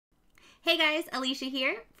Hey guys, Alicia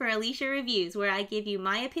here for Alicia Reviews, where I give you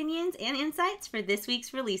my opinions and insights for this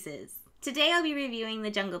week's releases. Today I'll be reviewing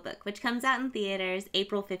The Jungle Book, which comes out in theaters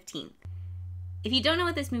April 15th. If you don't know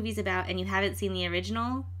what this movie's about and you haven't seen the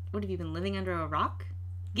original, what have you been living under a rock?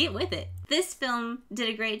 Get with it. This film did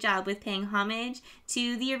a great job with paying homage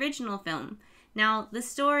to the original film. Now, the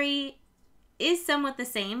story is somewhat the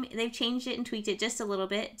same. They've changed it and tweaked it just a little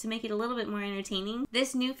bit to make it a little bit more entertaining.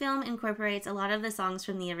 This new film incorporates a lot of the songs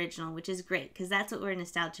from the original, which is great because that's what we're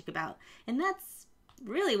nostalgic about. And that's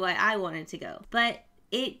really why I wanted to go. But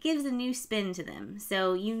it gives a new spin to them.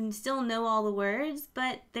 So you still know all the words,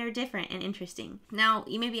 but they're different and interesting. Now,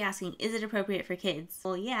 you may be asking, is it appropriate for kids?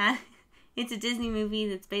 Well, yeah. It's a Disney movie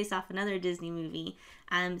that's based off another Disney movie.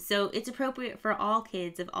 So it's appropriate for all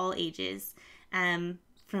kids of all ages.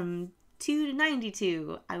 From 2 to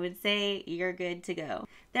 92, I would say you're good to go.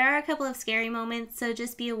 There are a couple of scary moments, so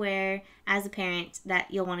just be aware as a parent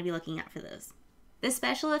that you'll want to be looking out for those. The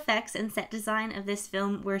special effects and set design of this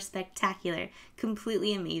film were spectacular,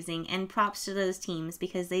 completely amazing, and props to those teams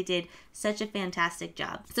because they did such a fantastic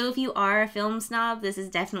job. So if you are a film snob, this is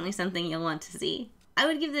definitely something you'll want to see. I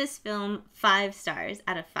would give this film 5 stars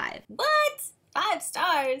out of 5. What? 5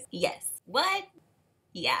 stars? Yes. What?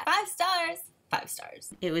 Yeah. 5 stars? 5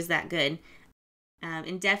 stars. It was that good.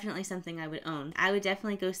 And definitely something I would own. I would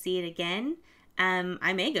definitely go see it again.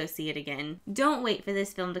 I may go see it again. Don't wait for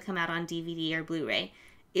this film to come out on DVD or Blu-ray.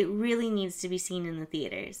 It really needs to be seen in the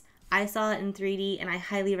theaters. I saw it in 3D and I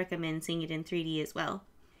highly recommend seeing it in 3D as well.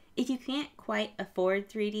 If you can't quite afford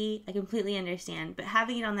 3D, I completely understand, but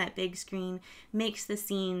having it on that big screen makes the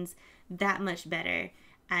scenes that much better.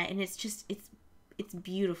 And it's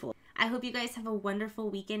beautiful. I hope you guys have a wonderful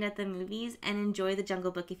weekend at the movies and enjoy The Jungle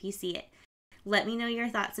Book if you see it. Let me know your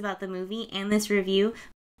thoughts about the movie and this review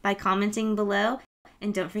by commenting below,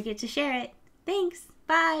 and don't forget to share it. Thanks.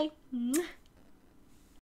 Bye.